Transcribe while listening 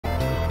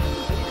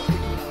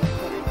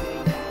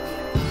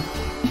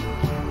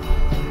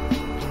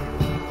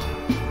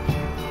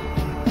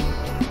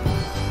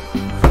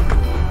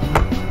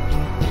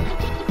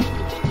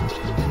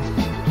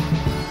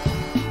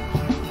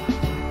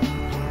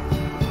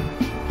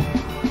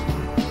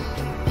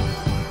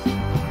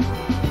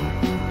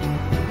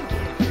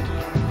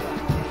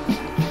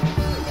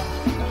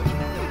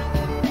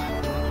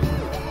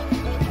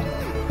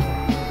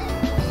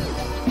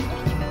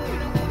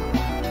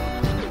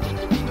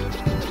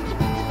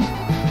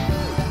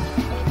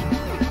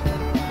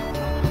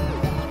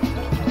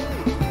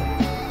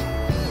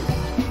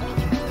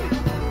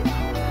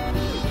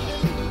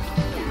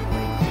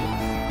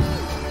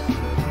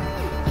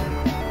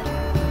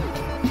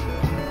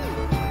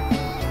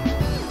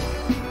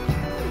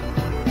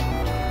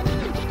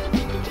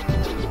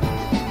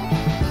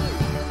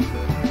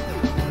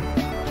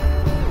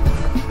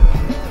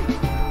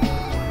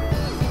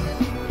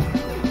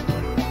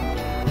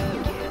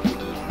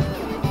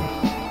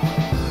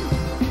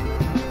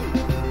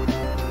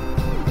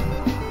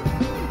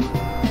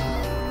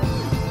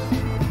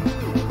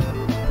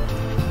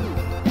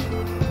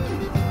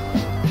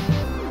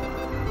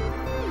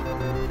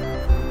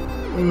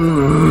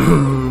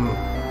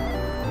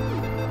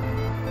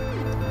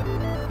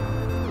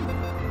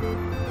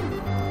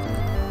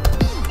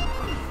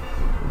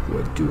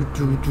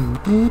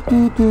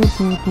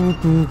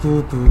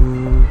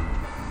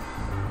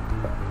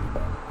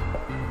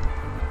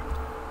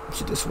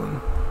See this one.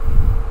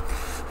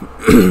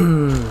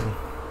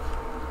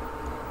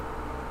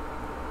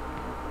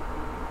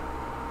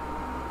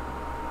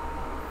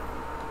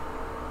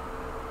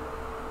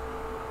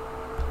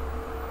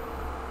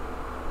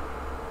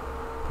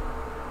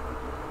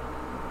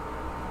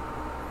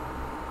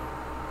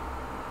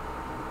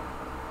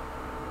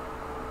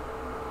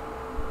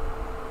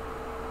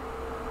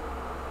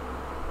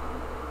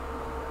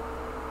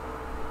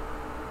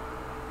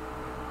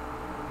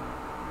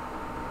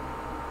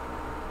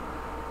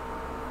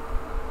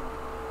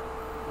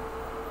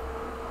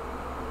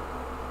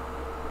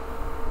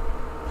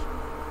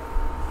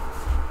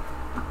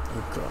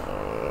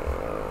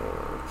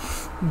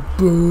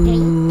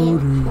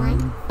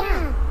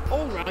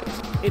 Alright,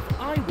 if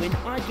I win,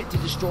 I get to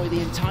destroy the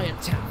entire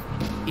town.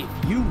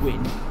 If you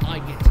win, I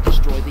get to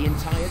destroy the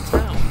entire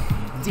town.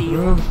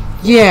 Deal?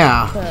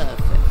 Yeah.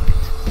 Perfect.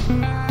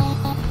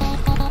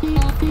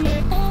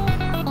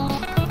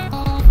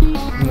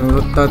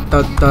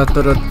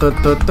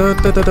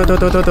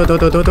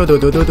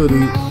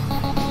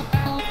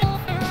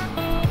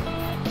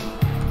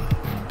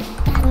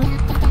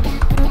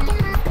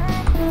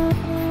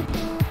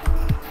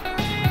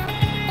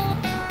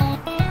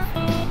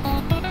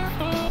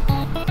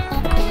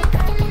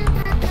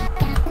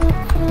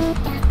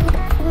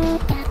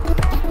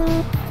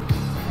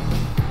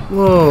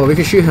 Whoa, we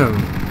can shoot him.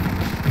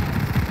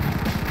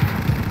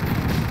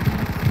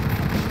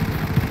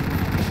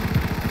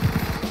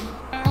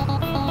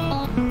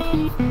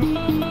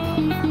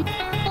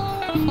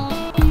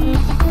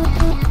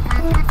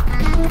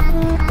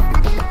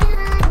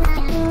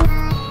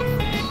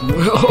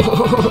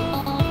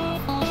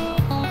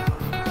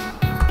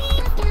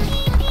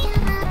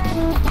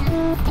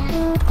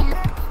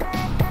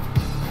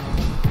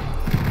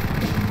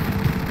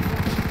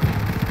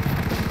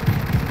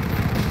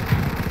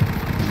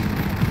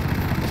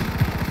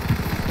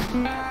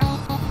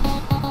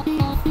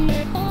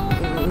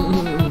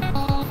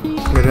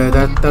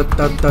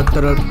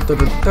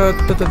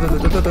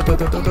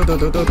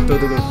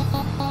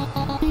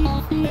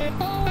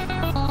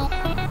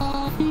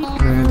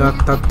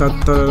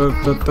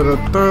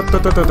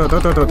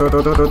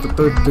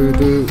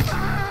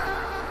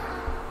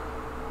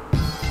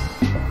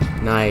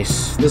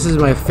 Nice. This is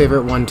my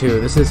favorite one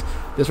too. This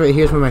right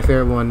here is my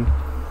favorite one.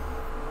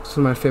 This is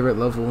my favorite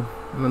level.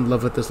 I'm in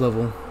love with this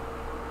level.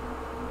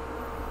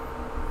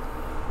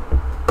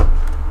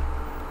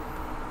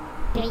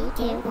 Three,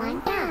 two,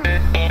 one, go.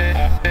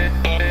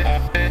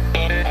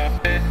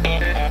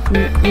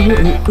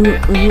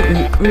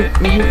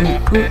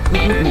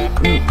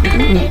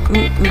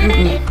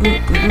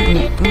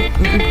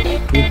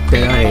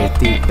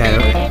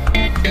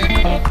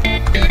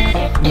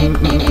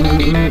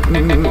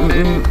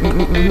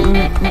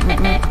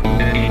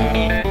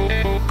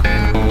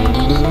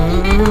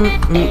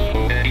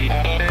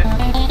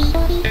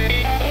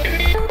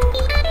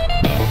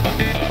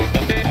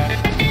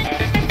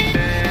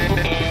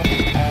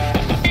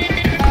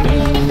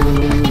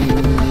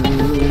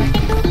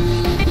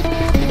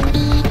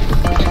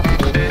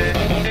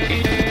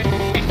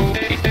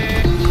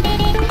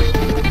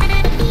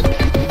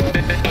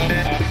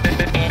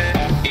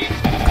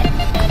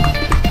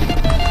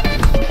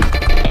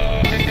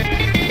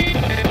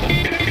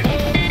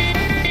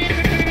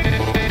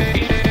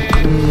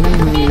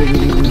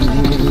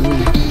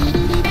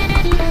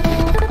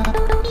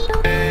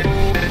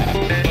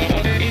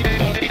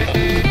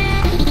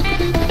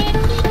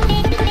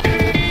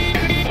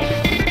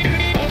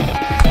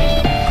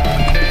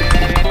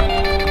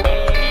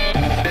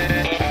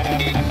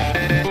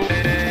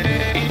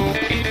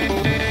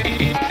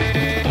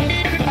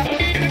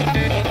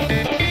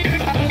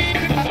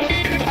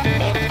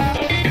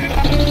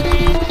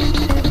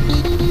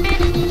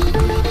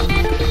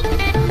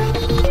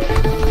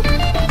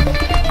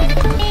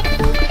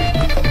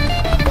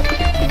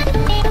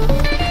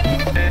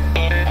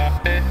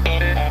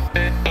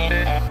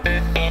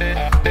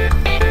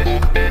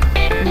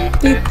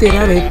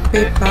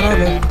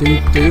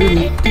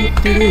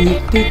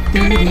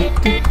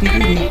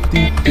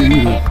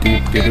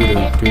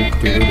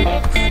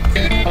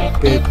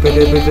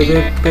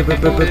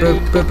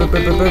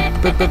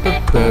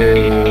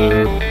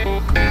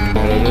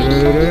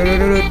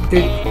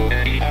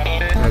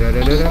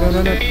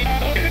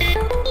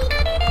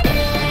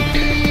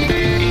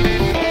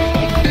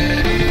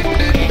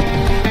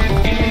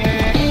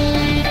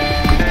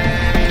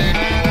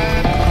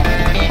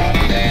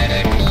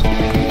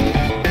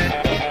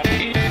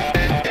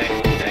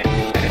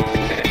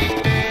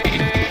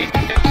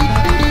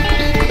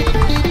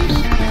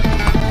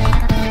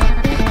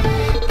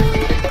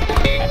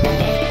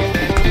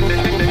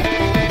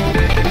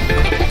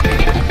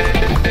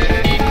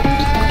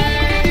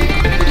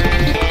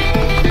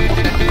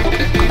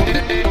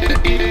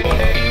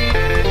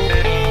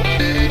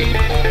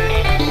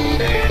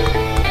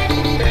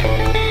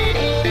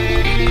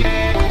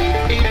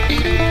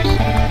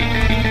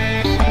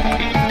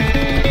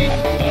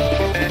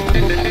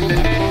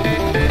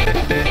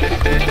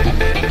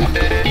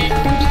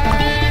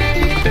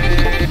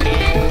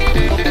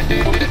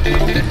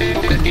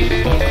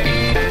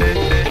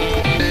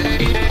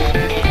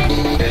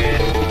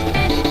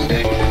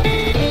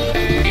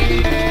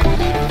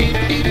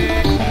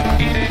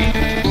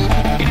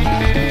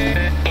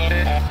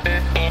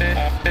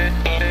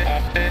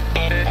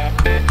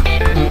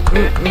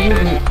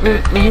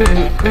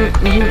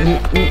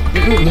 Oh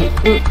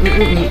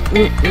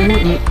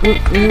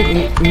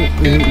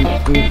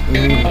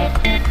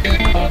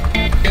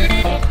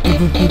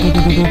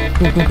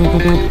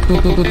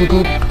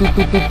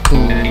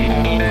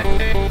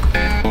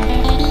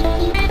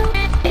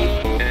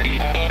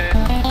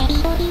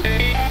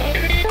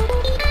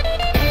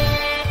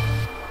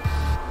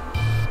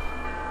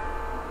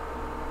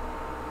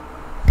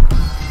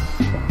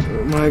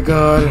my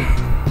god.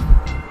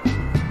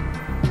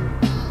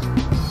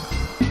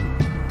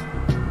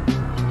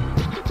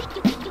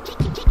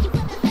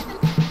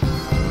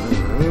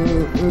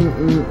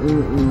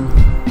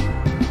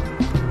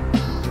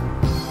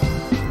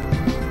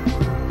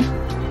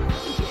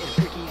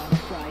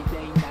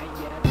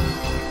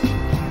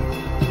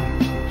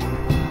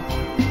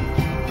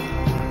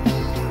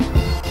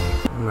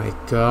 Oh my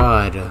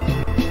god.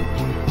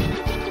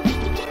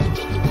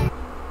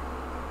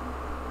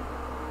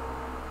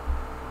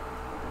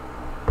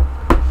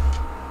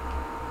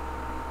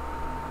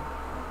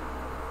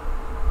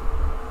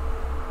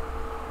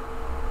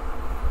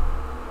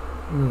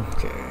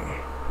 Okay.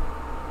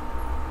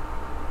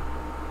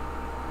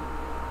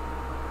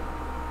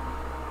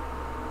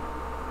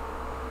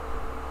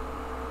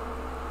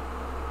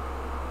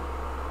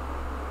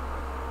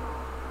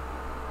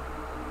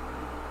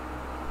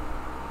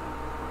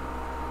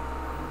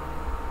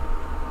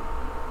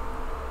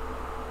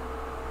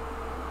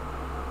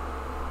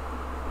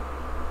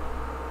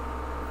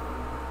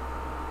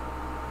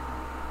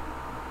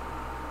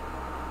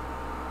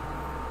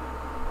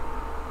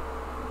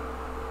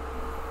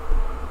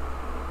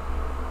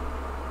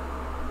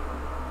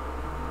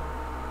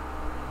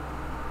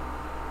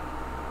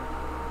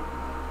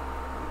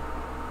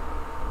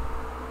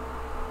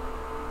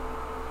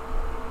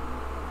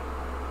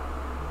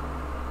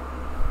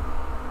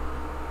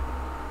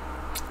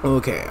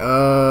 Okay,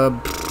 I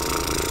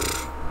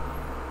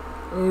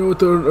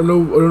don't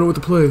know what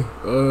to play.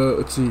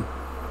 Let's see.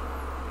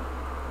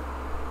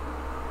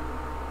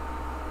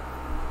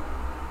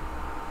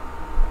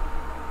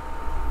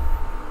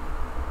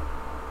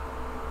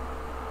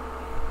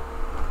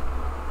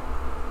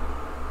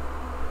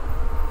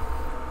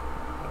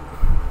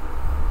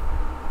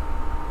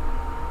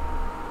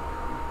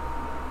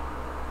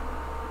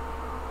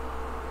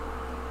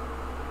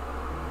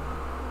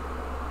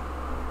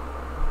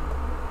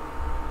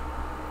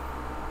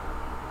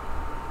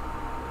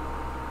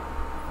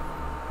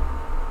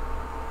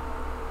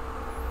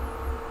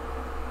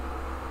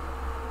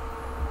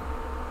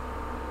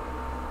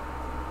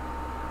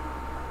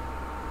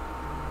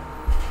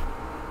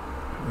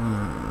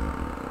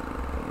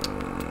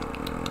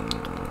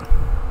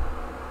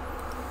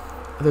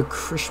 Other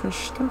Christmas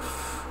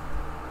stuff?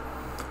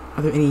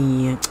 Are there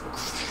any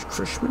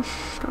Christmas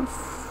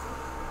stuff?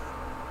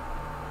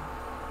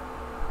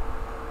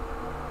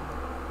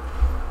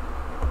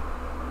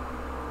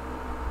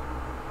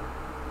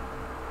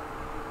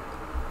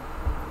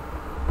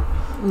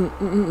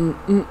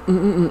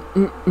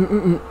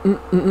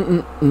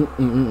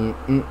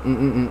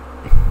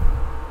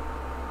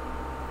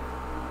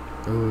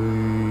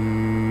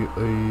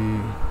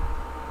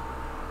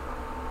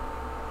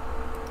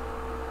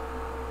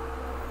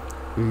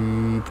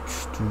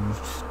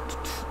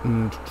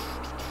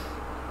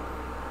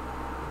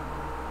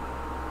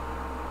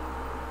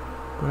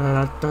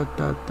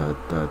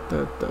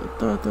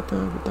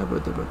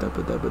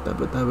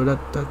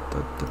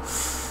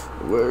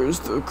 Where's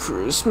the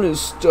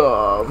Christmas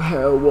stuff?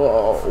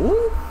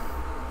 Hello?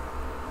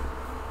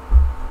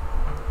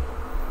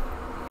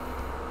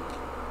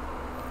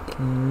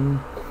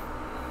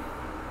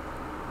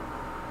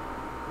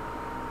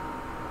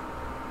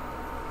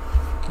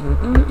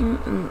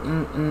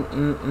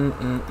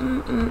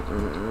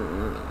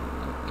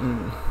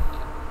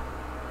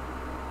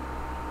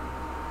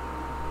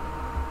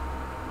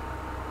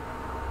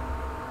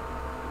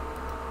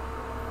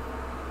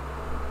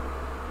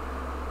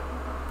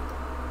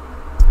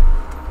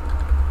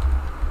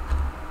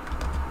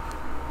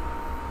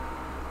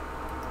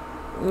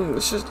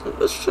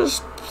 Let's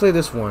just play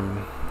this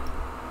one.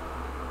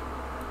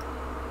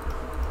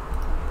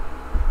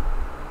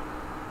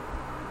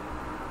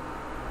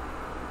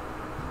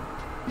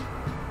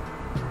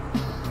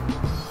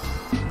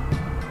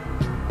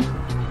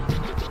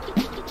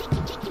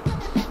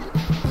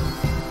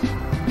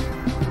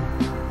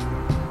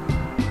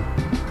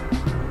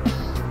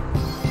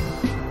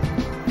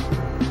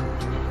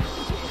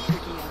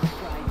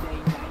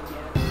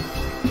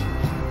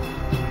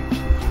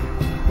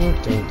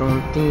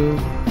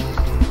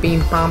 Bing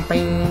bam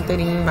bing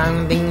ding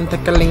bang ding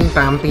tickling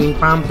bam bing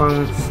bam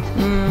bang.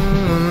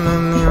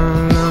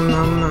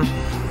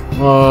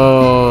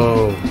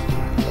 Oh.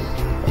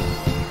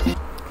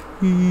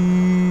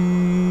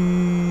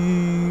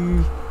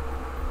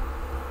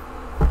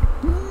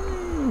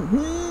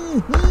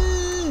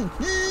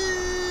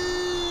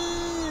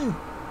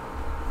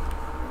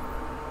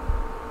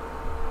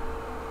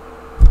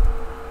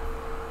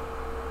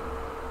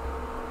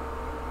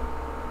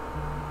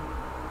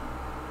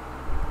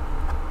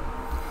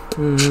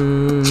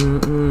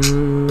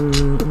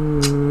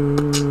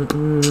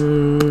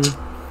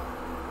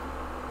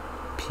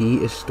 tea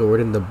is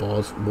stored in the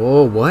balls.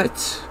 Whoa,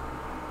 what?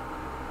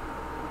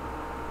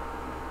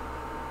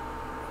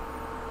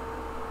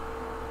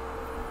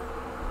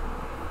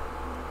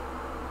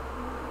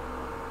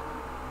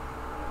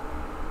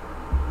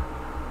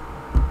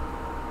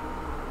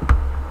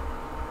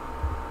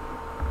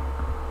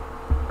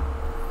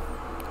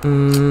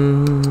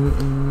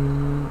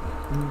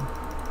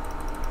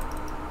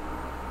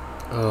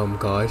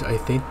 Guys, I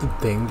think the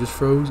thing just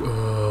froze.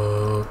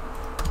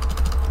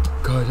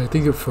 Guys, I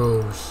think it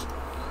froze.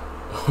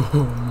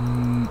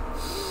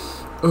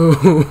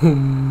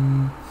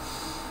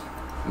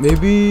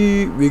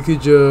 Maybe we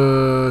could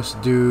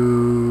just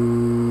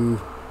do.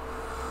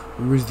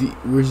 Where's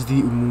the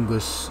Among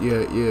Us?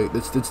 Yeah.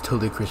 That's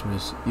totally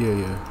Christmas.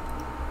 Yeah.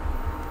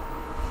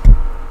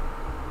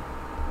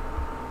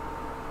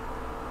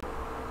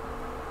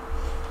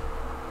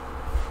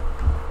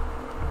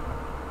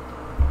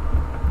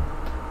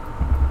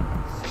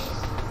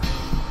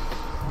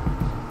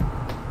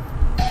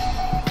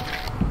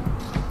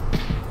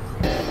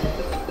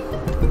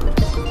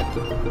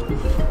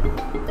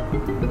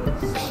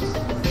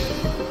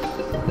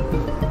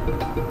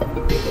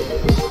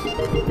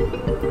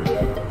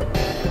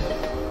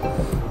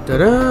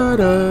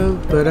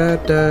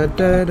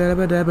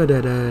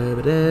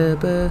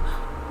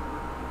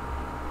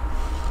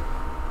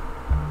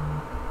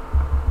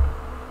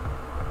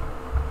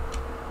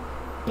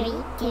 Three,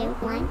 two,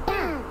 one,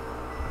 go.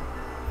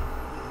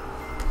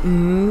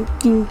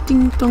 Ding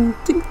ding dong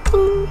ding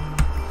dong.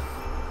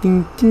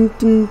 Ding ding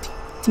ding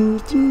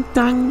ding ding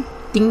dong.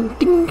 Ding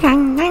ding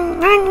dang dang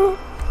dang.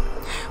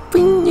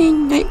 Bring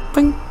in that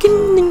pumpkin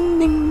ding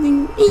ding ding.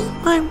 Eat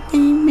my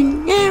baby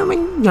every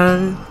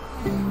night.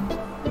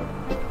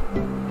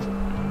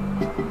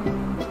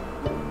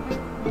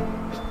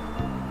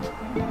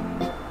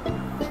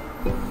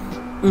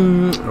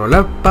 Roll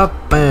up a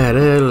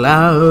better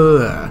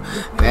love.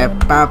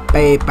 Peppa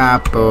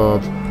Peppa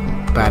Pop.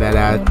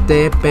 Ba-da-da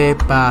de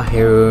Peppa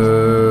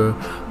here.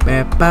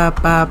 Peppa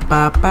pa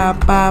pa pa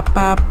pa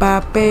pa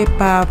pa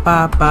Peppa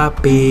pa pa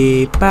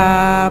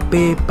Peppa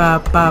Peppa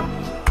pa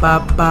pa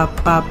pa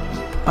pa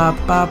pa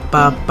pa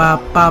pa pa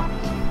pa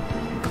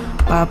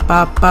pa pa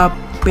pa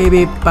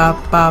baby pa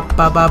pa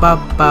pa pa pa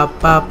pa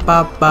pa pa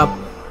pa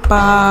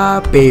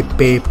pa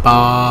baby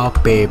pa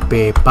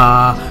baby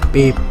pa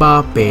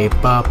Peppa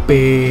Peppa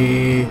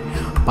pe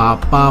pa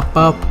pa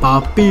pa pa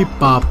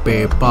Peppa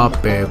Peppa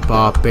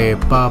Peppa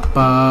Peppa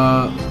pa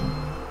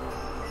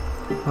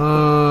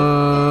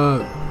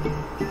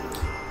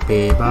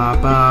Peppa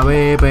pa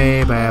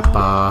baby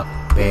pa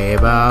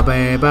Peppa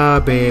Peppa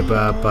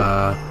Peppa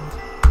pa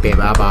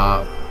Peppa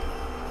pa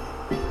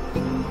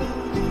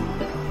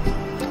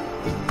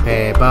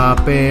Peppa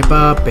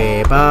Peppa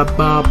Peppa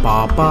pa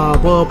pa pa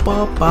pa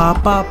pa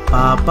pa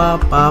pa pa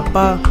pa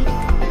pa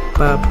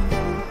pa.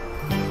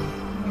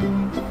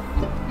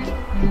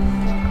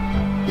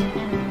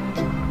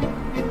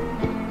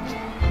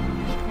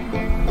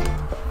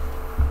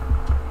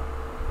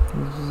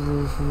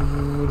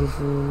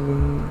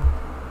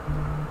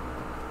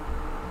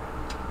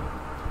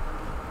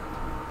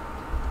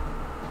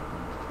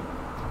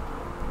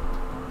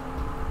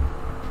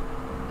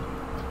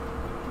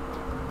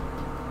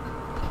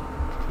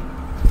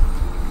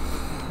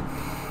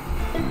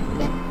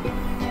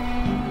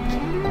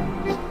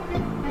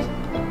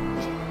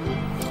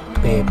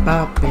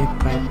 Peppa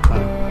Peppa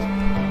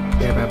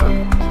Peppa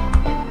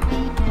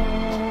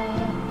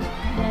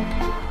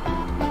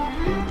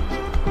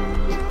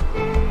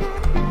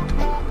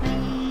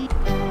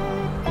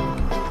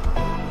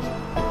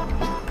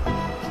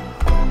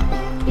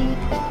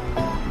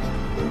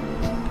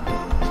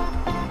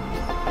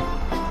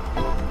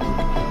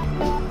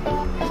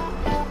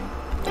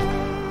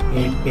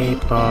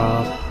Peppa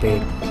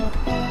Pig.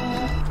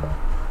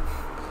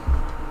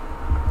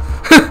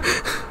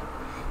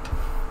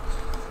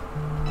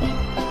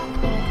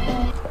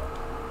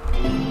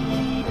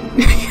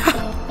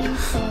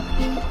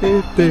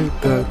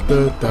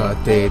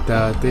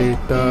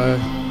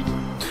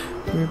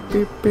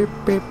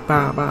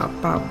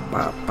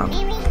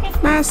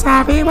 Christmas,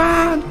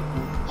 everyone.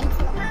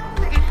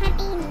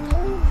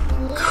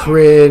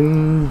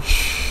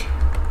 Cringe.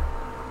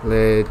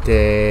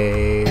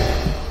 Holiday.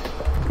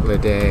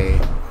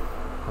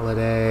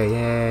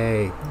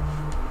 Yay.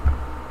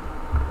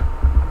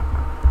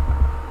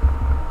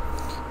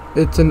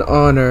 It's an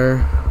honor.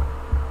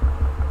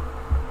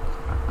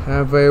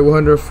 Have a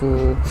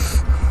wonderful.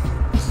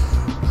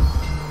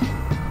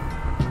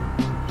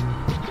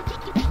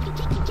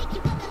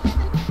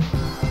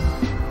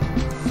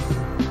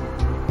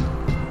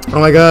 Oh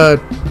my god.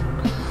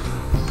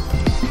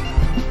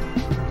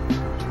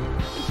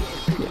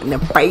 On a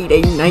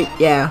Friday night,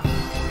 yeah.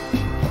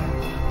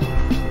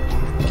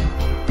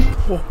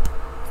 Oh.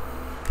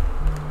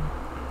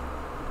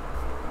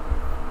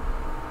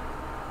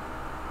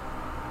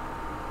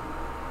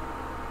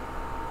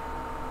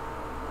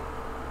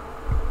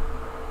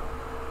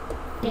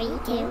 Three,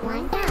 two,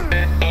 one, go.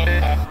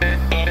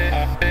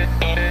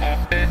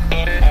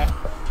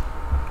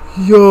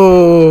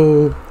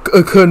 Yo,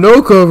 a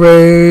Kanoka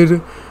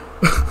raid.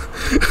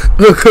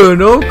 The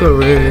Kanoka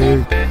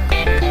raid.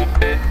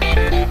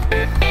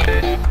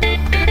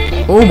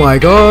 Oh my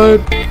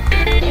god.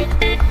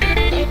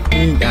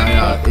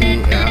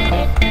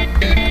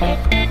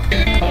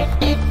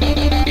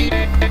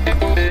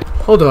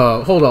 Hold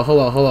up.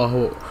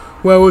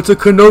 Wow, it's a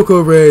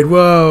Kanoka raid.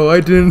 Wow, I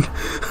didn't.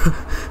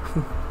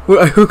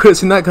 Who could have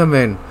seen that come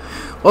in?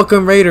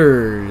 Welcome,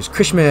 Raiders.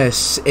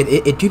 Christmas.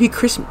 It do be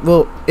Christmas.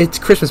 Well, it's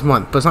Christmas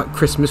month, but it's not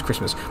Christmas.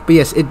 But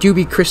yes, it do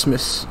be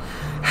Christmas.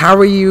 How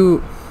are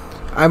you?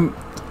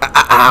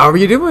 How are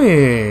you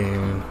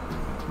doing?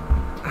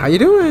 How you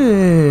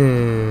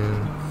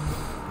doing?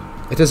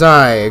 It is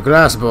I,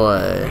 Grass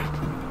Boy,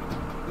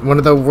 one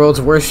of the world's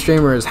worst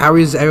streamers. How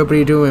is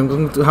everybody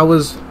doing? How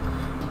was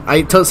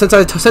since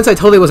I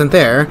totally wasn't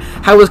there?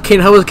 How was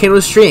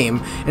Kano's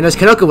stream? And as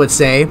Kanoka would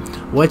say,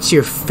 what's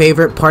your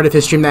favorite part of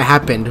his stream that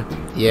happened?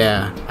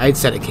 Yeah, I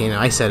said it, Kano.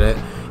 I said it.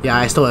 Yeah,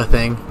 I stole a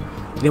thing.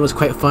 And it was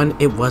quite fun.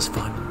 It was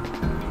fun.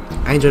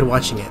 I enjoyed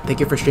watching it. Thank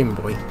you for streaming,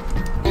 boy.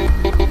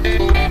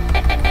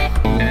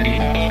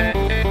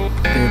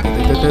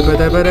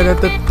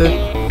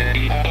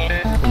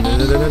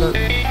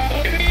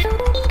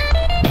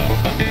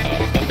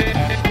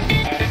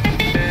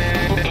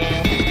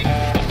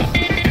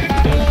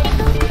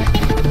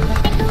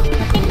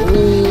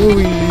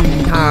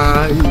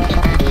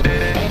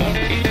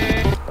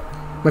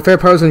 My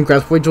favorite part was when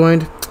Grassboy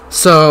joined.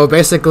 So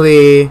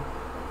basically,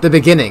 the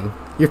beginning.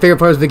 Your favorite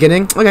part was the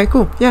beginning? Okay,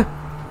 cool. Yeah.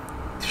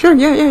 Sure.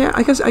 Yeah.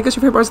 I guess your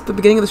favorite part was at the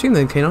beginning of the stream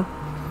then, Kano.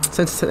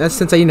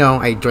 Since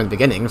I joined the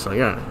beginning, so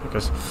yeah.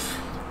 Because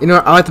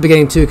I like the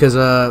beginning too, because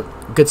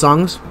good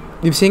songs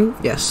you've seen.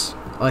 Yes,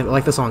 I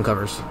like the song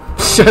covers.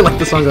 I like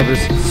the song covers.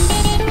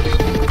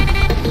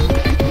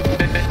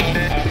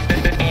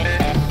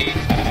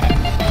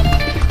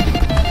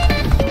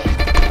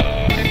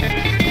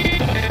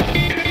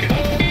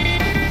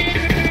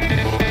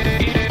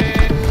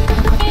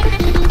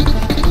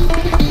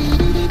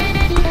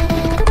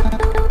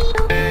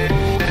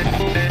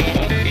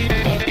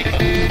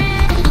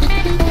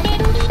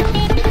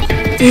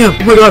 Damn!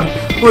 Oh my god!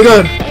 Oh my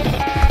god!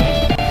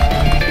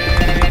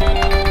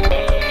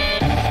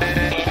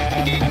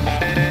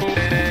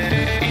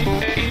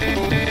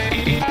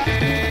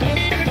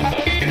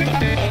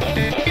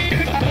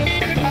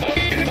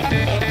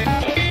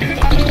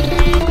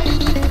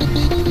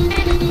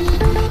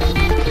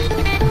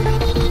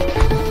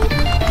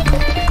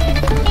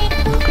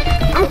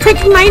 I'm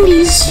cranking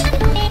 90s!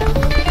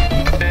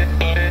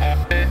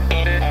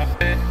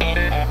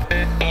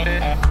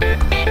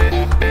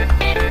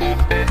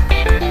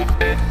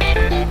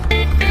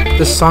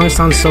 This song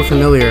sounds so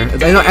familiar.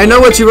 I know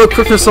what you wrote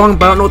Christmas song,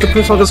 but I don't know what the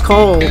Christmas song is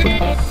called.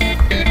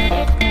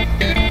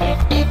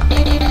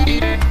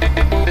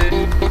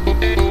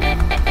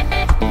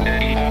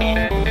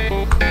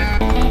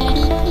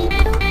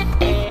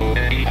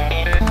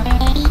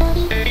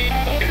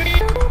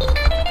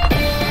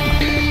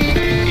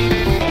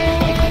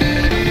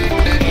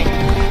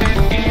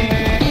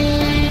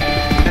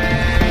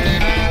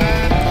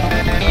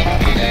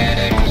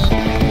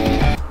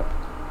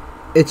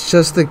 It's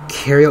just the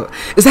carol.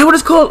 Is that what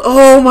it's called?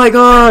 Oh my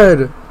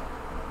god!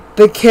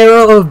 The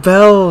Carol of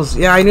Bells.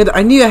 Yeah, I knew that.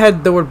 I knew I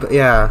had the word.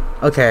 Yeah.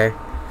 Okay.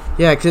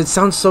 Yeah, because it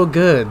sounds so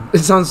good. It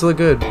sounds so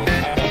good.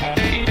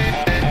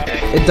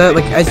 It does.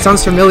 Like, it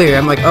sounds familiar.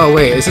 I'm like, oh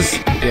wait, is this?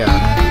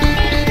 Yeah.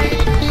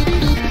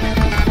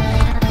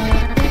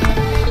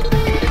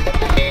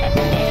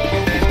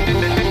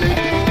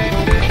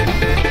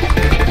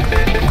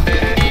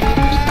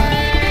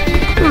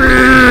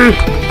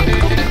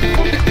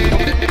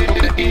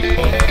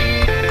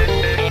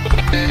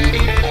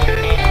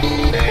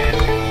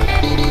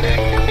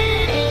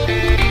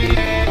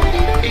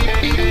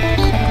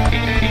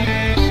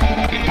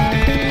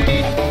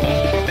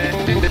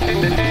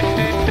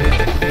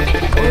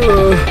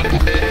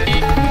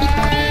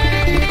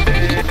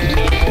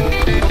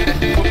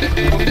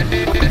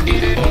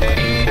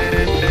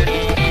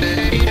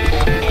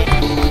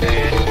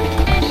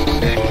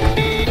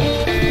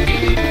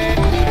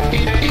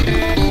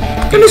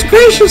 Goodness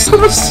gracious, how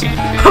much?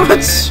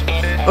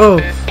 Oh,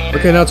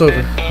 okay, now it's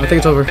over. I think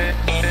it's over.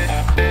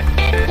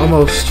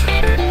 Almost.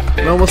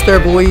 We're almost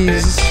there,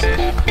 boys.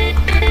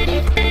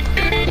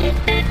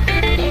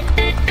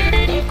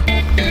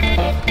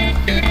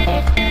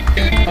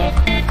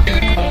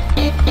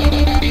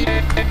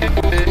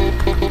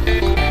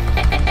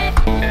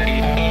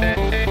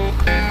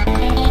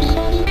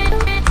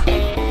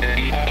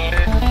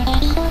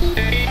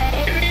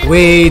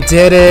 We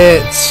did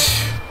it!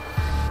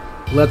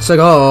 Let's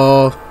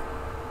go.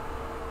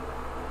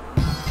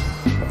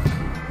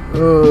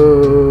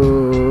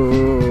 Oh.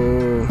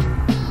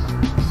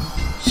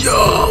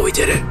 Yo, we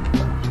did it.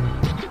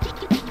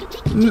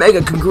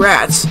 Mega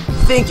congrats.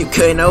 Thank you,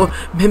 Kano.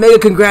 Mega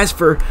congrats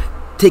for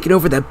taking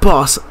over that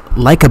boss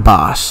like a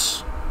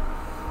boss.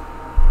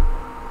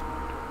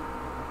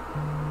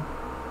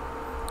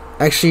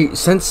 Actually,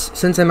 since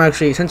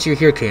you're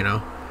here,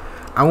 Kano,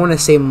 I want to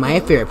say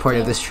my favorite part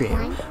of the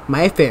stream.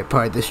 My favorite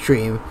part of the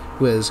stream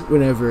was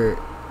whenever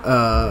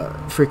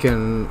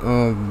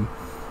freaking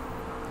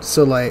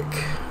so like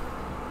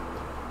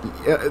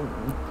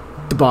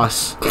the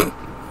boss,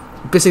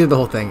 basically the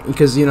whole thing,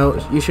 because you know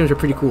your streams are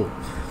pretty cool.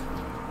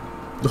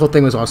 The whole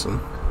thing was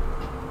awesome.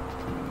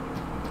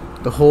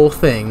 The whole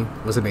thing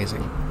was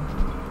amazing.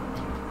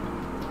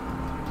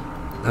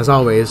 As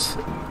always.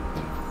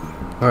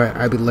 Alright,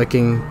 I'll be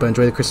licking, but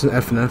enjoy the Christmas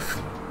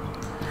FNF.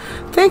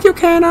 Thank you,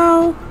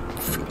 Kano!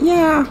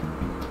 Yeah!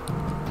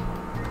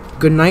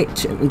 Good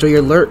night, enjoy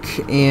your lurk,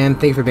 and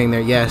thank you for being there.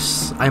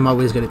 Yes, I'm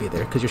always going to be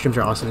there, because your streams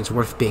are awesome, it's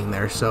worth being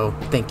there, so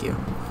thank you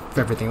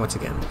for everything once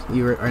again.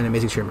 You are an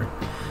amazing streamer.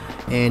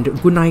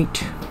 And good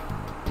night.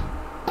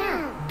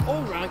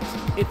 Alright,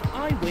 if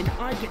I win,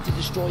 I get to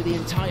destroy the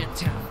entire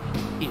town.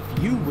 If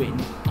you win,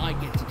 I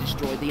get to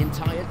destroy the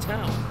entire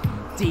town.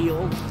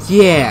 Deal?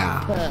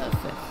 Yeah!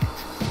 Perfect.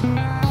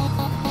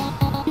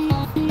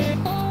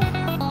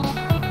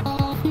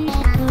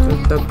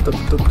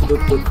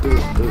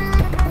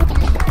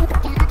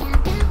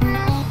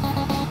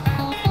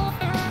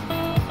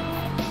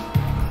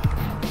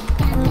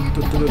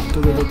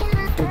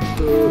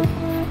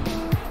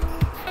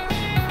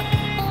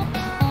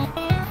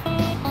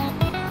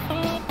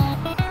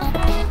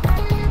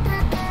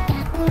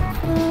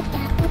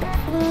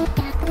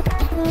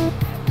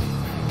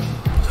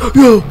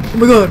 Yo! Oh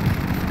my god!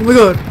 Oh my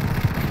god!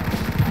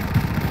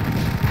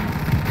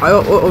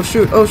 Oh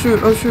shoot! Oh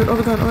shoot! Oh shoot! Oh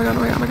my god! Oh my god! Oh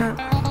my god! Oh my god!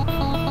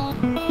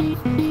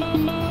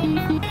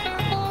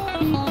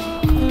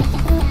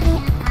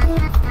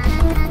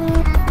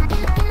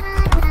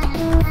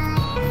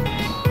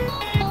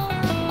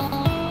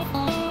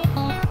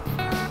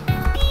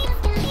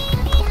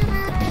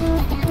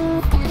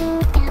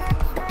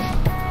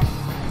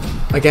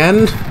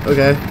 Again?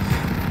 Okay.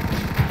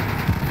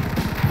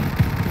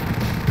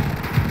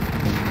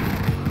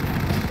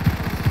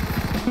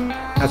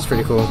 That's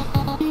pretty cool.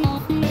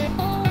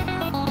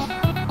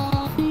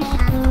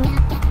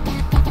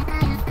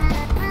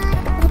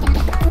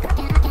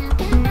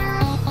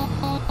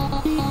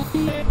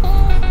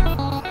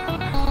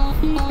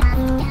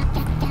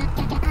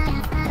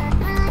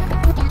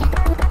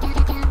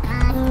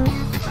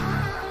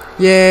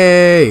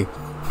 Yay!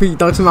 We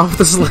knocked him off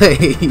the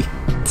slate.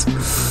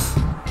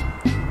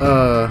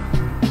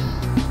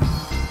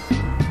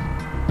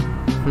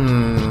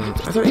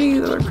 Are there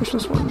any other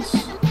Christmas ones?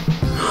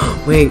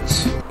 Wait,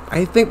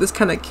 I think this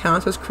kind of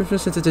counts as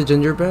Christmas since it's a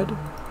gingerbread,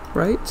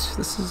 right?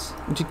 This is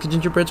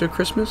gingerbreads are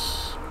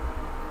Christmas.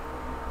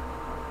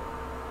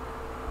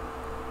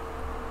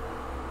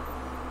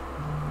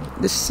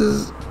 This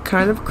is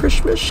kind of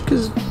Christmas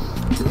because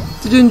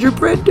the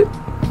gingerbread.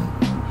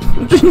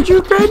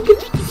 Gingerbread.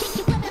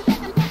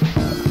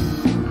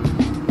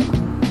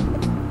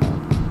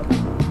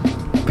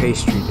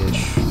 Pastry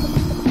dish.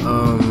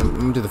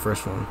 Let me do the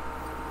first one.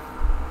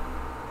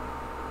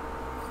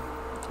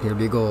 Here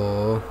we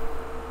go.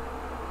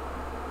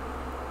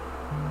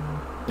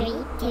 3,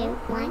 2,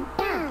 1,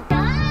 go!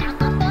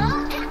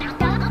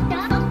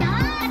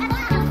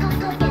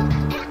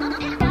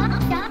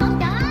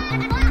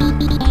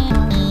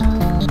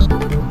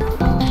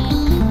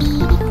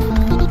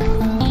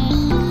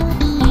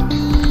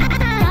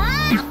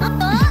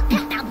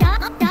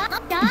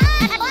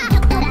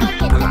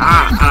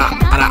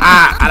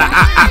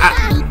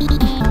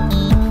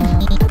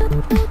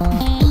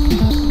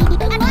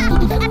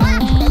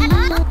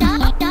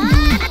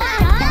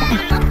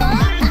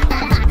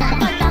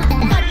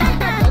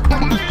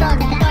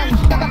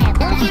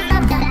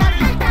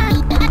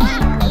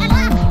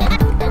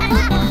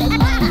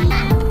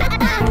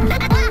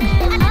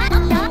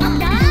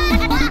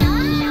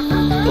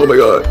 Oh my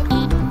god.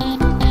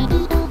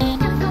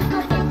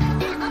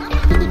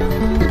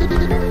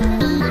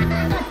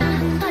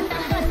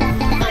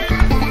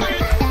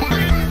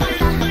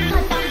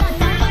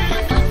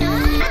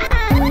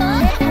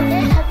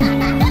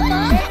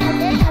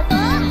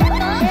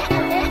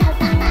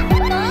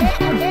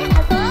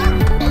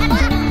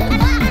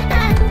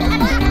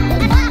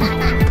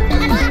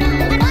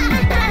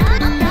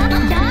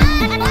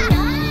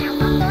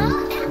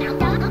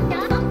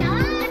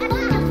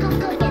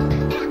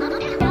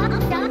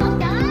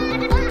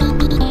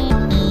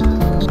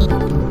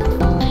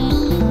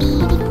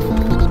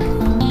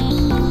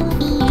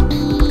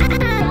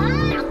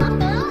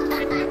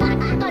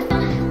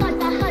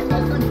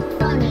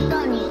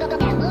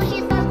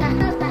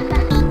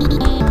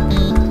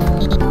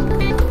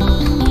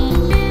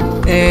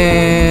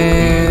 And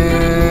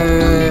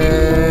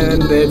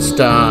it's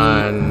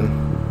done.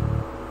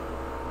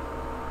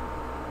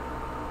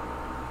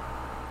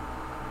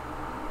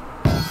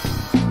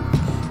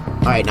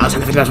 Alright, now it's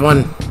time to figure out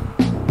one.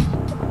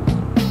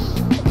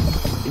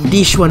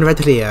 This one right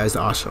here is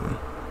awesome.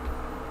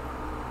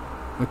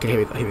 Okay, here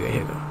we go, here we go,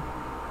 here we go.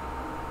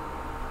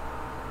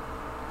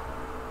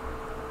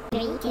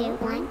 3, 2,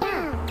 1, go!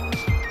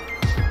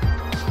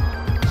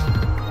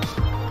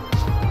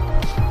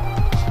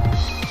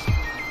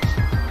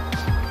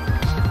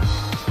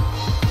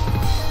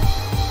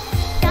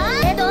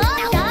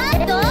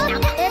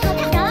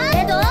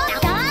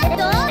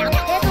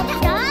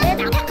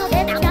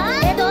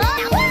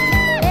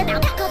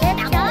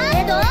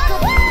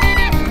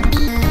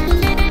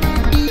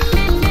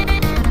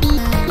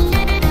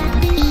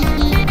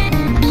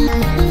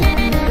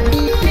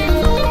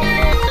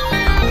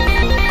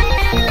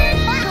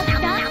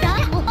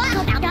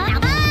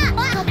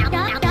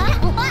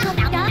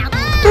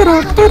 I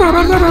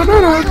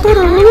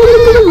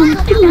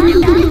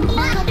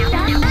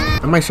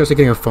might start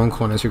getting a phone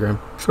call on Instagram.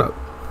 Shut up.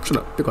 Shut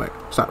up. Be quiet.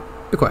 Stop.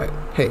 Be quiet.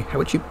 Hey, how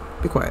about you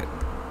be quiet?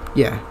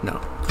 Yeah,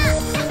 no.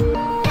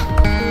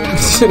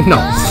 No.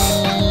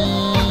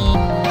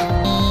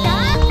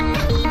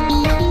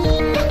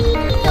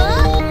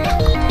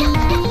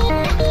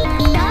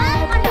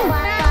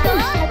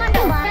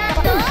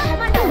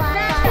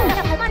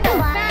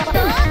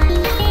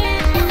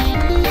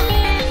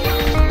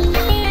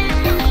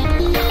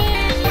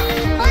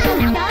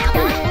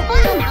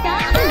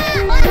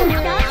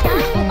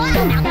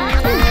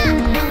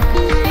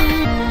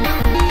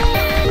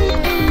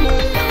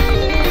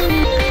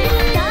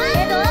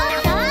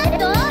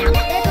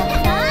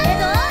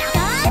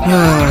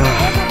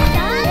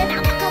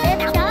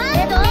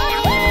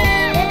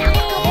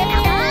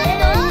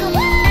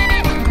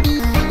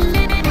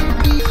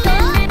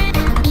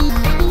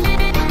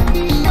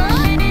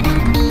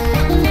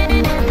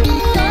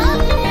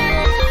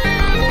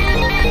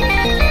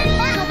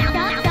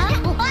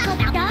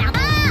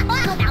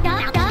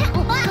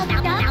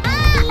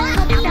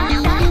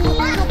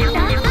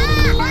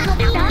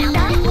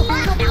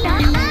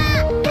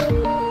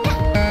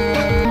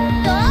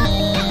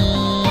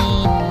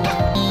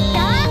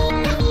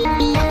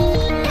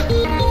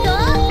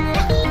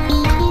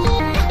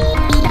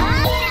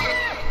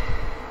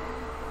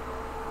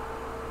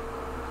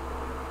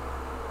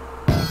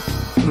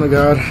 Oh my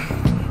god.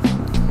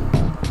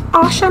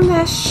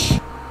 Awesomeness.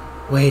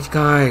 Wait,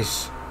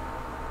 guys.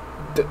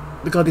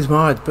 We got these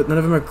mods, but none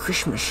of them are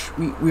Christmas.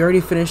 We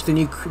already finished the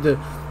new the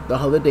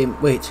holiday.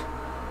 Wait.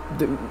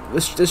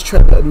 Let's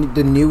try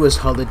the newest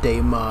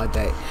holiday mod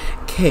that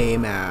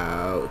came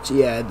out.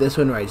 Yeah, this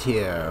one right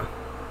here.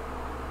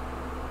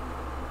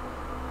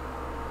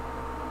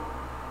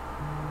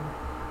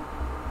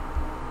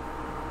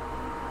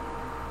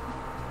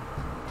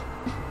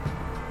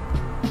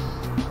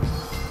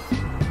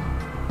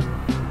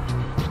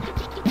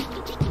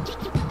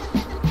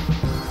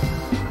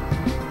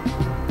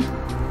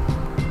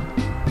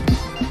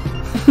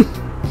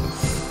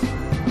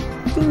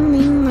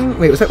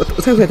 Wait, was that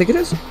what I think it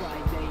is?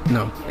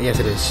 No. Yes,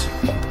 it is.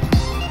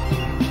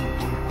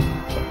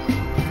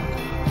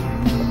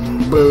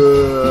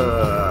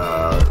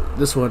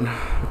 This one,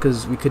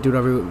 because we could do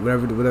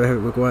whatever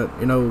we want.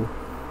 You know,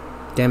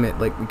 damn it!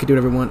 Like we could do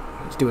whatever we want.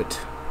 Let's do it.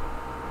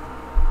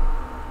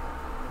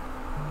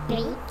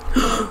 3,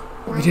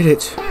 We did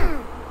it.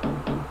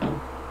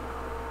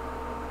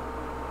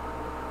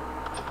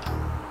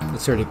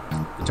 It's already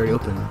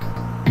open.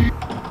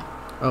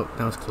 Oh,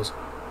 now it's closed.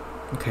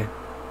 Okay.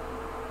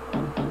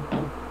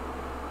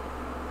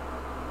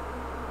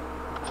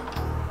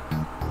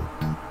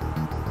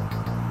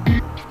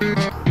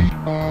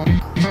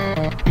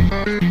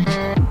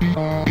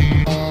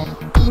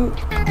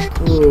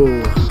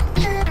 Ooh.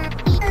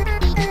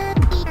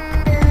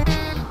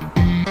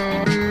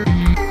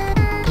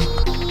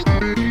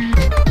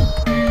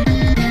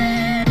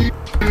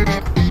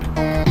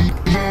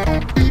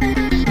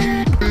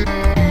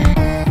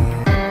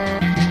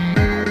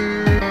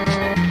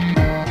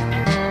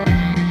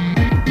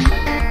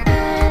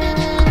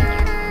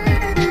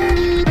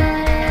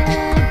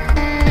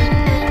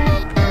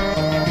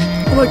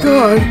 Oh my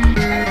god.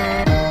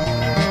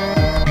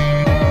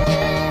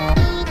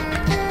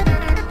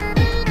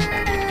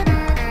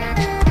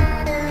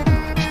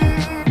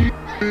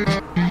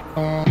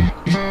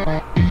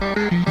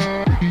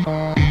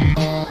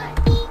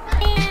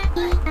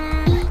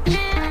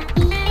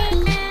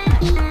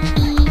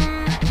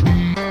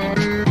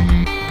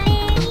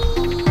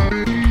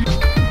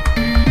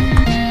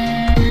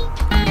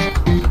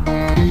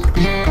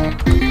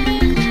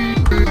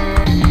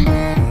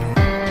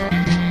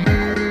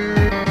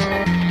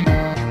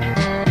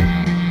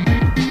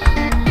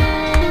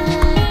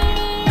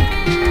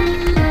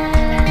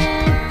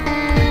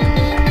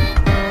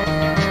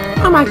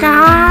 Oh my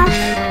gosh,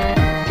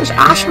 there's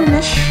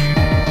awesomeness.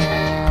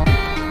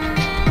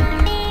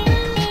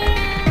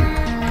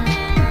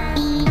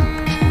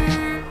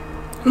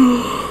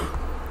 Oh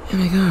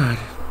my god.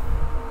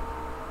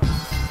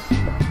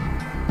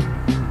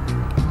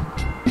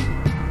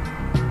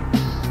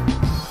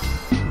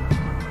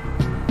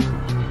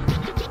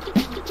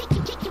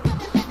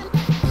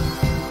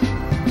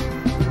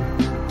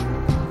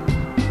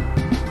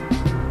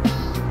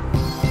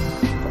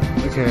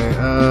 Okay,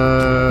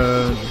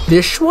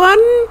 this one?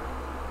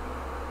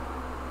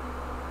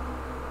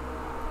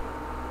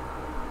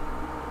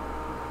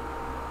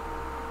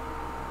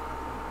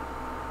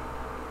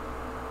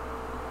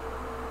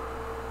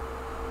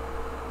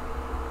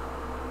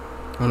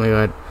 Oh my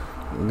god,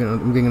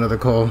 I'm getting another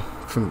call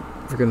from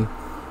freaking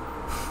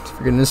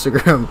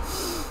Instagram.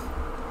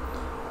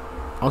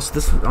 Also,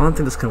 I don't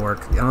think this can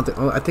work.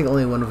 I think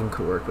only one of them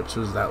could work, which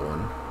was that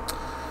one.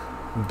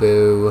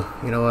 Boo.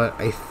 You know what?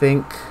 I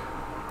think.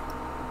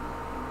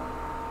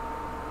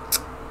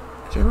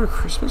 Do you remember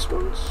Christmas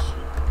ones?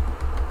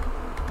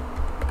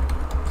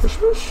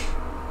 Christmas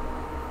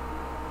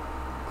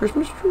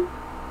tree?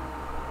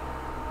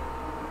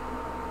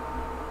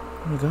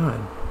 Oh my god.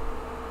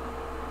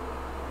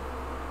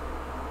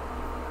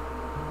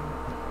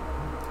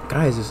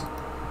 Guys,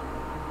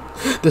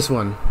 this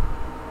one.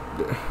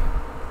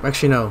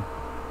 Actually, no.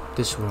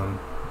 This one.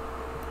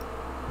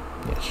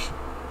 Yes.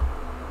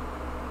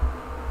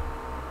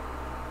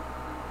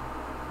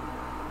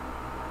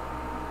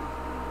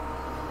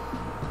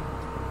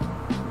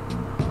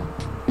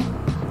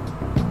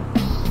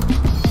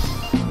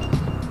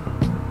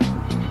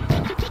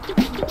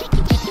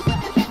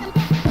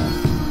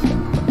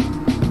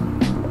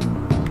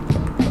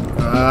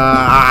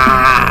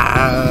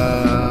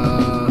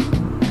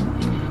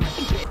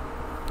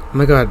 Oh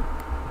my god.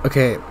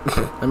 Okay,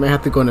 I might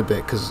have to go in a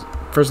bit because,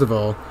 first of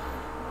all,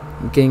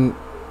 I'm getting.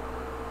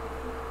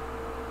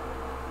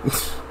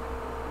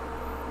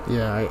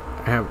 Yeah,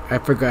 I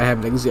forgot I have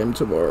an exam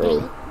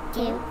tomorrow.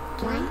 3, 2, 1.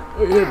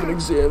 I have an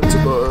exam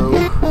tomorrow.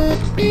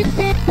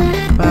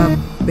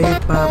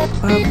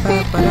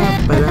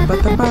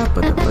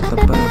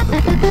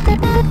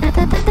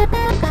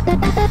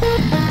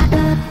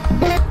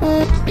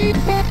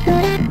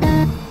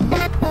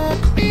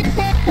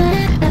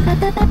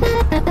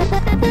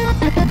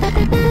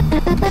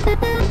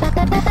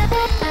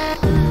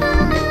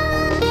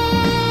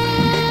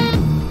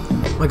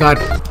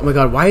 Oh my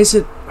god, why is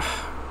it...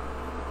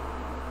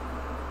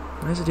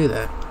 Why does it do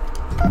that?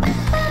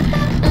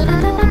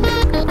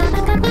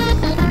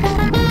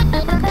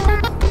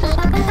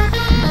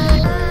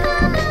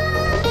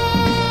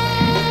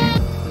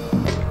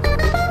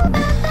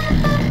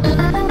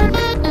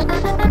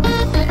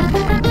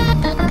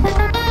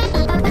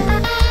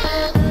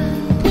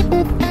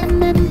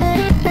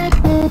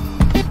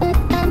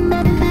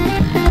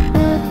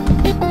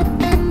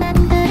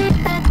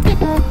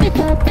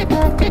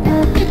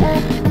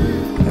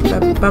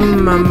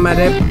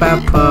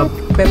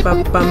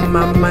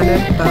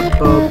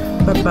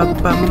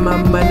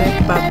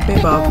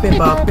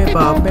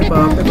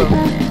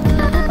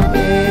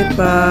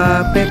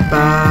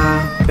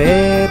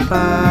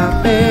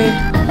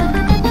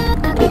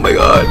 Oh my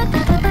god.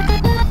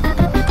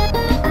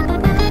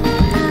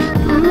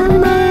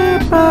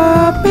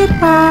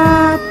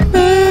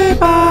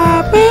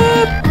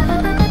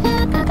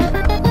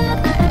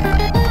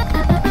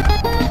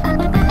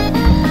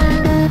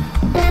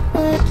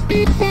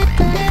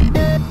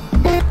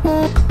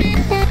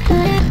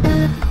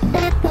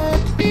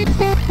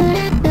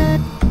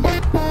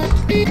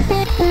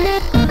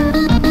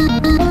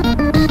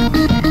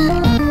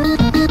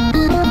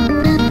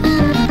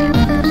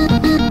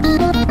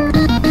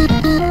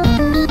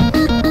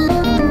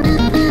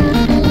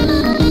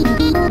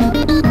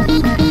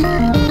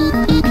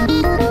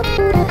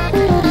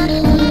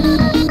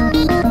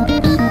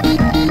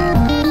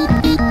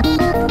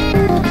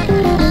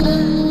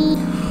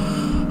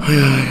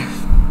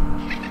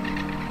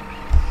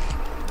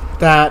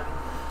 That.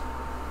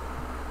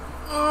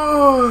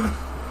 Oh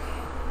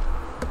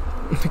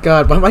my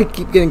god, why do I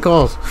keep getting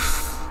calls?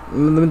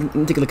 Let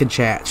me take a look at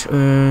chat.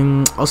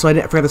 Also, I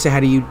forgot to say hi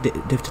to you,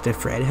 to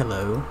Fred.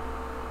 Hello.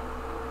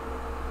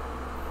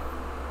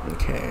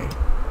 Okay.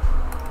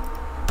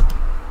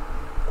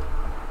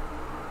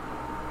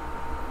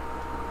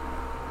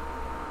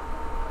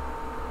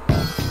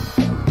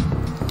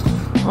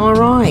 All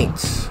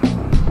right.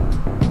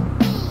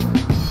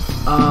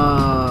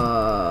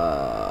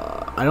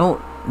 I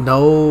don't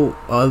know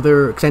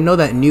other, because I know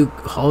that new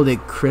holiday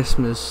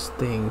Christmas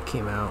thing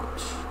came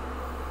out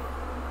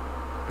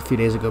a few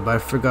days ago, but I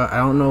forgot.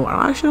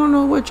 I actually don't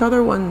know which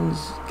other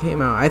ones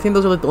came out. I think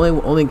those are like the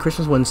only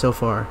Christmas ones so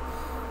far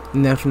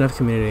in the FNF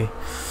community.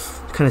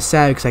 It's kind of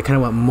sad because I kind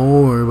of want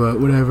more, but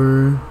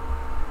whatever.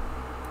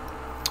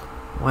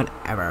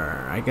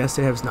 Whatever. I guess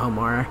they have no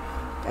more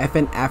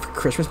FNF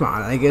Christmas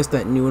mod. I guess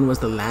that new one was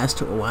the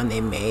last one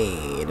they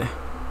made.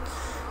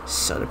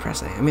 So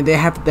depressing. I mean, they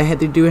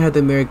do have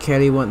the Mariah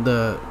Carey one,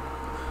 the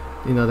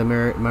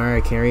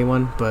Mariah Carey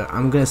one, but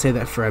I'm gonna say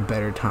that for a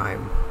better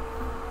time.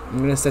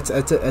 I'm gonna say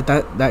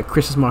that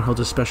Christmas mod holds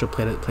a special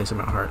place in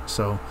my heart.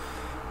 So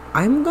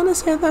I'm gonna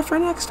say that for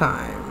next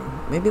time.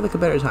 Maybe like a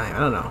better time. I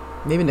don't know.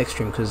 Maybe next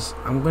stream, because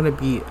I'm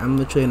literally an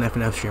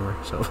FNF streamer.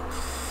 So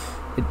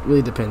it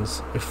really depends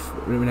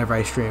whenever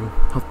I stream.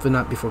 Hopefully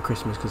not before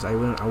Christmas, because I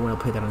want to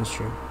play that on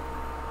stream.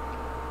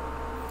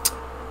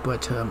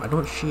 But I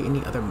don't see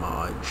any other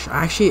mods.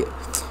 Actually,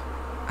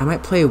 I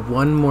might play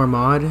one more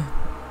mod,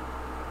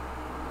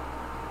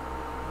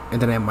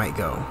 and then I might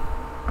go.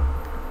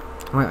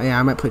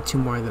 I might play two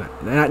more.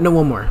 No,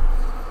 one more.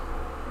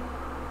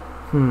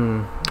 I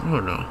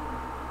don't know.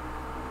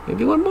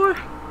 Maybe one more.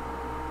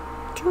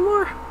 Two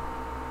more.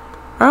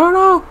 I don't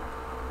know.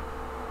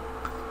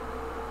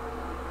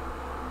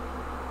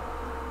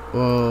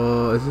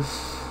 Well, is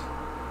this?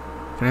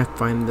 Can I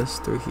find this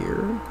through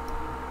here?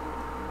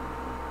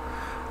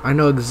 I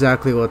know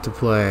exactly what to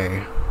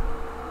play.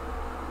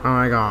 Oh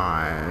my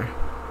god.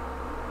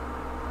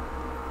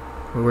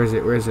 Where is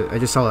it? Where is it? I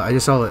just saw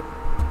it.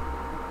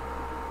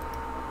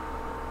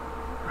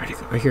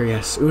 Right here,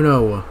 yes.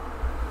 Uno.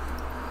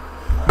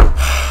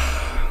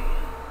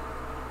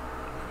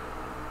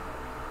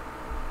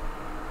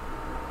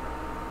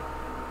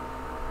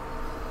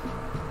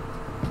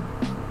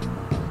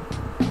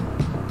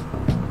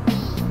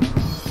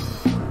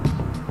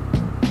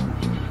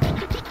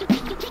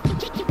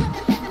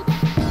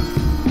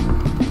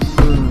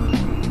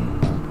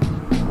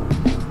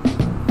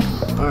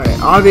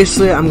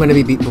 obviously I'm gonna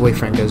be Beat Boy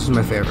Franco. This is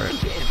my favorite.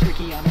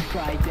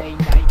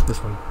 This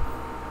one.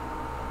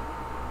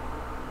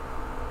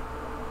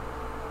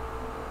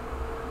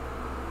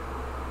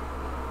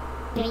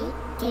 Three,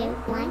 two,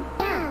 one,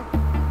 go.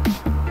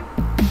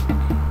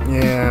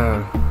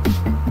 Yeah.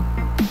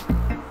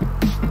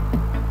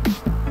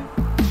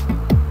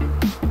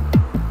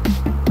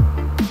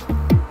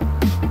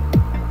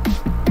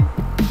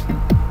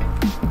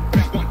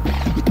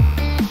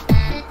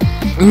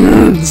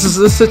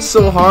 This is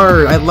so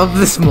hard. I love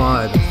this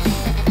mod.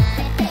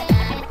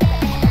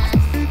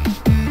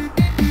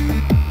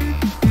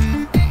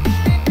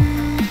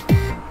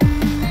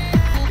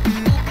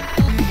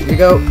 Here we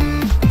go.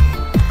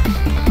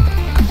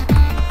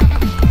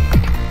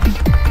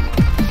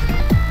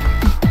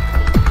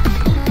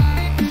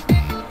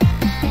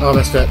 Oh,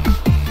 missed it.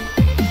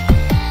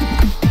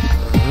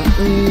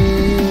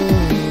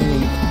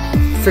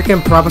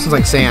 Freaking Province is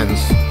like Sans.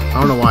 I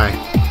don't know why.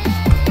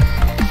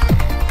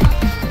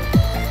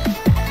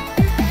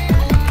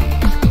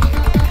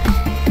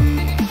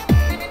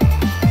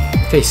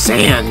 Okay,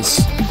 Sans.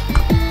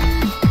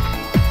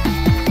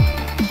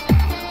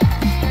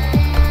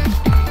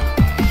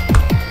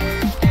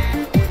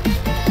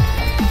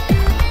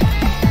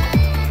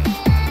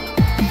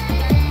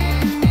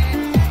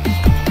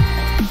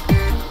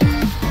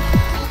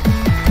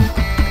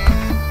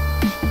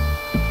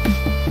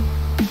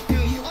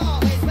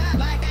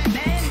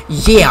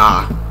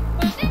 Yeah.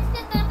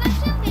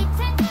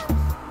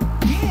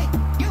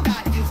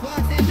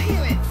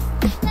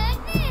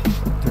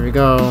 There we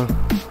go.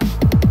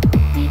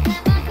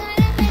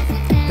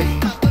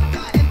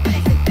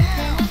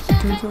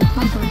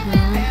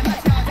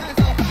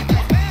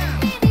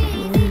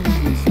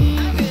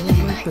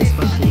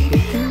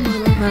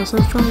 Have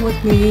some fun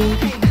with me.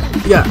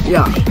 Yeah,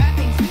 yeah.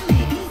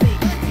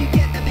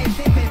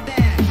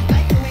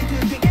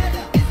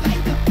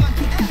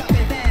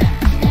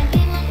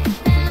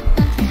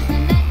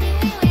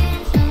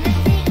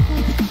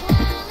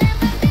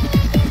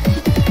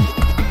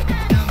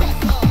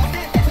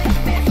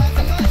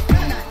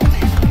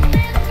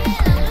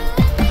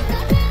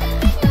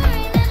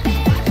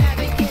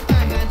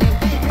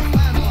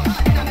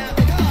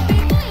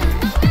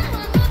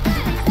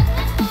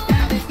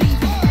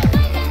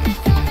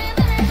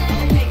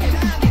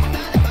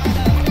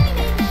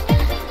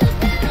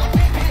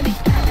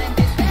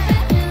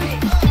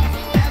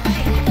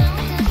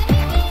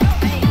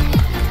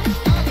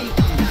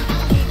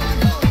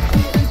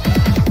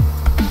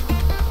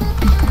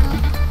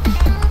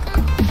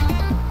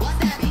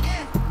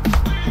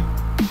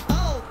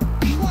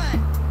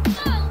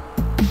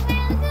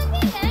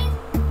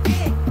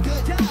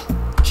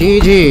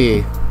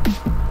 GG.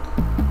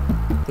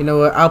 You know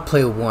what? I'll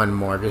play one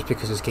more just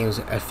because this game is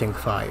effing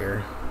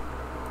fire.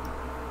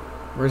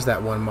 Where's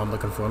that one I'm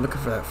looking for? I'm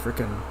looking for that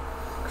freaking.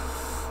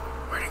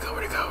 Where'd it go?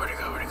 Where'd it go? Where'd it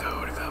go? Where'd it go?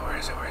 Where'd it go? Where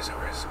is it? Where is it?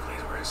 Where is it?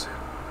 Please, where is it?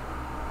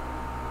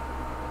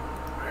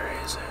 Where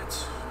is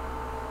it?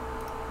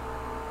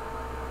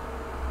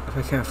 If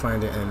I can't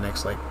find it in the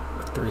next like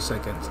 3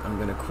 seconds, I'm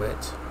gonna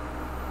quit.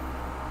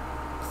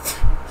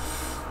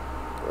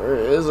 Where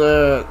is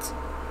it?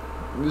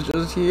 It's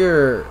just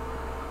here.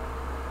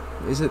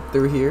 Is it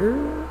through here?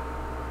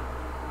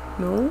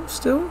 No?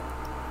 Still?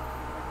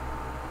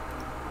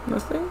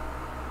 Nothing?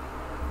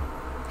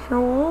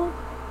 Hello?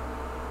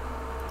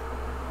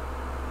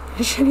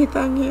 Is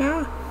anything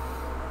here?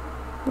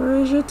 Where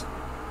is it?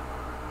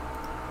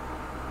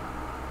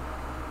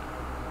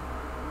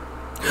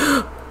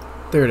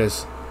 There it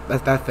is.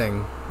 That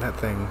thing.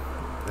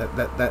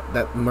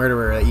 That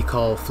murderer that you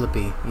call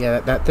Flippy. Yeah,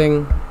 that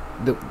thing.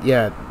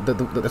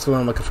 That's the one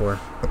I'm looking for.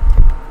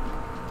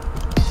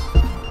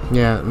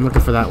 Yeah, I'm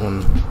looking for that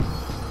one.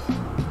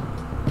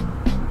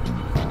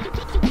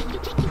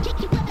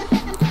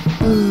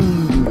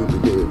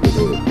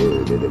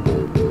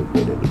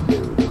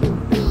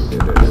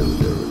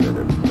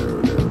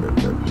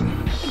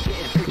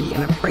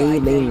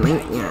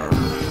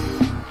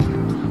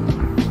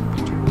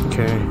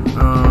 Okay,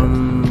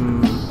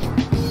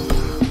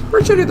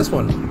 where should I do this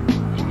one?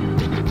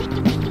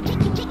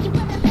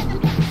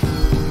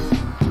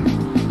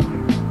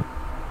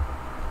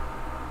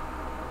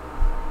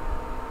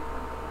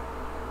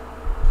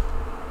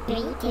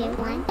 Three, two,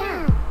 one,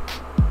 go.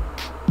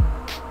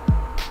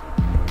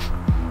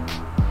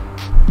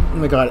 Oh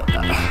my god.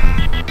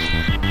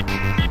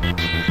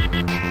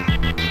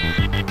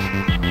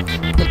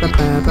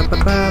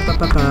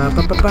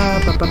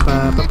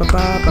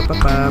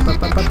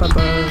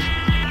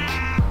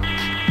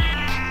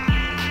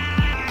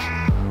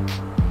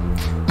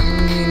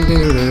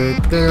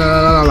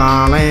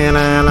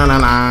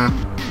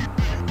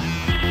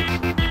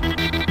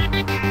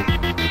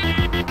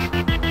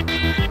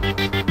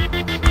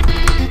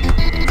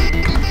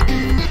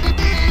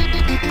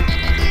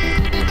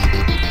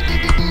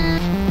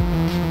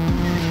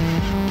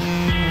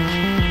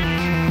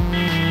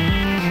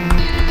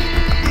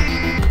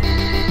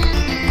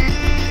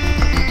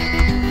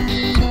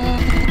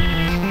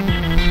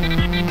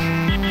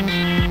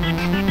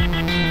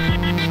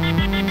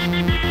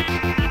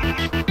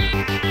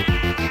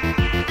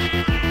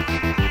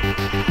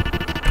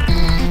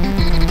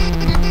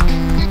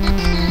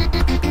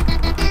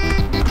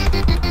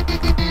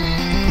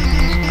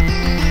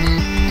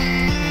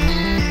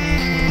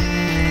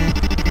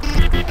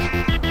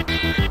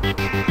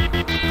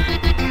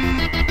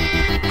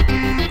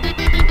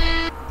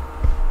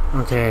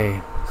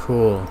 Okay,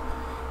 cool.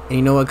 And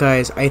you know what,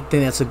 guys? I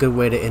think that's a good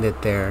way to end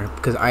it there,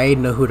 because I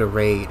know who to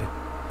raid.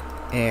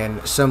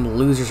 And some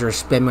losers are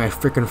spamming my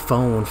freaking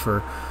phone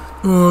for,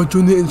 oh,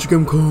 join the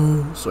Instagram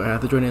call. So I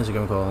have to join the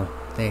Instagram call.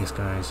 Thanks,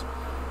 guys.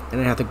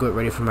 And I have to get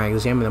ready for my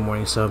exam in the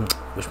morning, so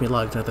wish me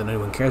luck. Not that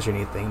anyone cares or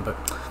anything, but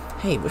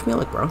hey, wish me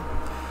luck, bro.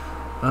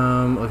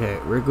 Okay,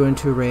 we're going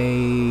to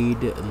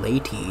raid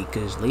Lady,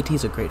 because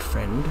Lady's a great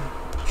friend.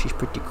 She's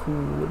pretty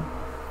cool.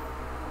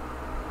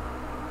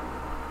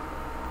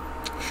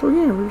 So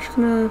yeah, we're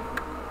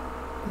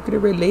gonna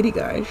raid Lady,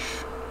 guys.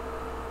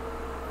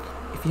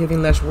 If you have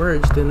any last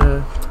words, then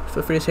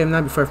feel free to say them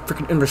now before I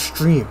freaking end the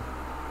stream.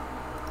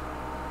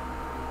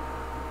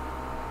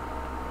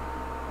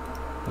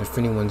 If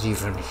anyone's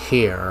even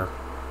here.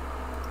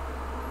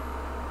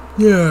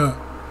 Yeah,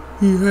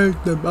 he hates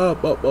the blah.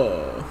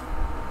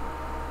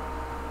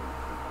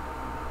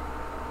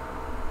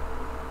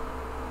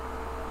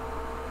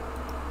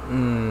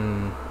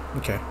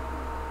 Okay.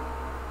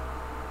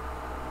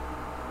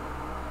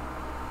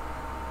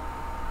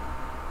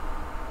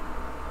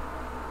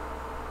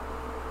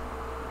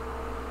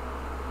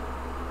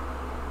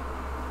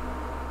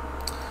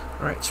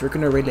 Alright, so we're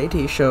gonna raid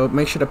Lady. So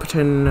make sure to put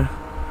in.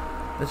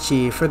 Let's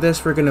see. For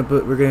this, we're gonna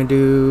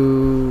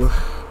do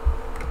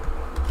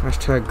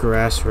hashtag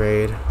grass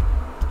raid.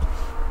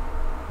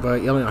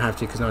 But you only don't have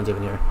to because no one's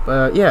even here.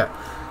 But yeah,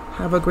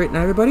 have a great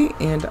night, everybody,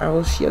 and I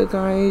will see you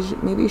guys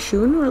maybe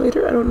soon or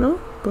later. I don't know,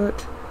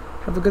 but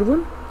have a good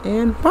one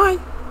and bye.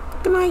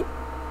 Good night.